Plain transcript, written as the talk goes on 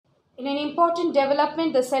In an important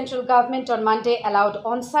development, the central government on Monday allowed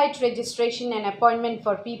on-site registration and appointment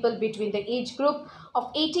for people between the age group of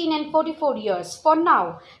 18 and 44 years. For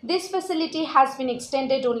now, this facility has been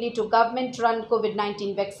extended only to government-run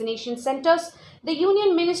COVID-19 vaccination centers, the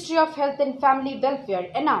Union Ministry of Health and Family Welfare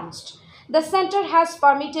announced. The center has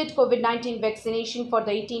permitted COVID-19 vaccination for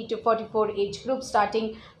the 18 to 44 age group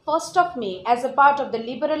starting 1st of May as a part of the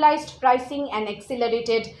liberalized pricing and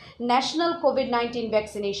accelerated national COVID-19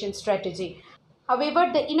 vaccination strategy. However,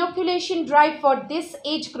 the inoculation drive for this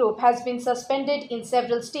age group has been suspended in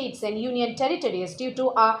several states and union territories due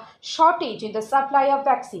to a shortage in the supply of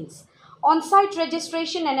vaccines. On-site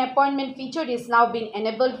registration and appointment feature is now being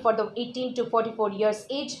enabled for the 18 to 44 years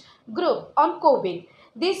age group on coWIN.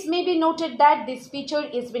 This may be noted that this feature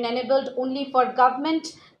is been enabled only for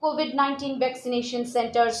government COVID-19 vaccination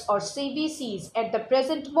centers or CVCs at the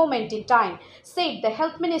present moment in time, said the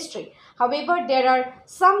Health Ministry. However, there are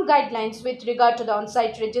some guidelines with regard to the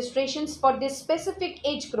on-site registrations for this specific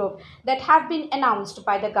age group that have been announced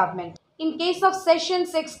by the government. In case of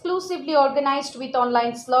sessions exclusively organized with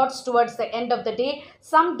online slots towards the end of the day,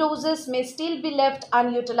 some doses may still be left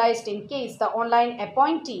unutilized in case the online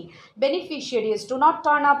appointee beneficiaries do not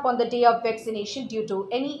turn up on the day of vaccination due to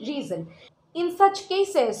any reason. In such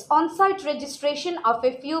cases, on-site registration of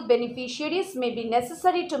a few beneficiaries may be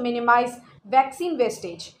necessary to minimize vaccine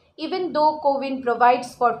wastage. Even though coWIN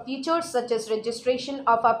provides for features such as registration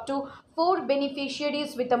of up to 4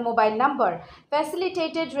 beneficiaries with a mobile number,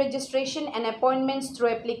 facilitated registration and appointments through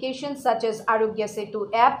applications such as Arogya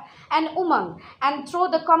Setu app and Umang, and through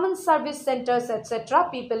the common service centers, etc.,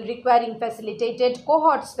 people requiring facilitated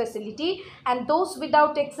cohorts facility and those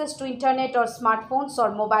without access to internet or smartphones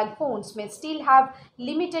or mobile phones may still have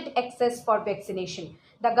limited access for vaccination.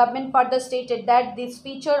 The government further stated that this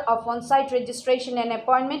feature of on-site registration and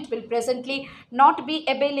appointment will presently not be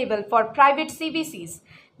available for private CVCs.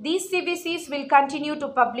 These CVCs will continue to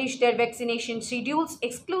publish their vaccination schedules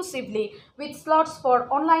exclusively with slots for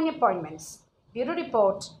online appointments. Bureau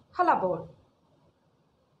Report, Hallabol.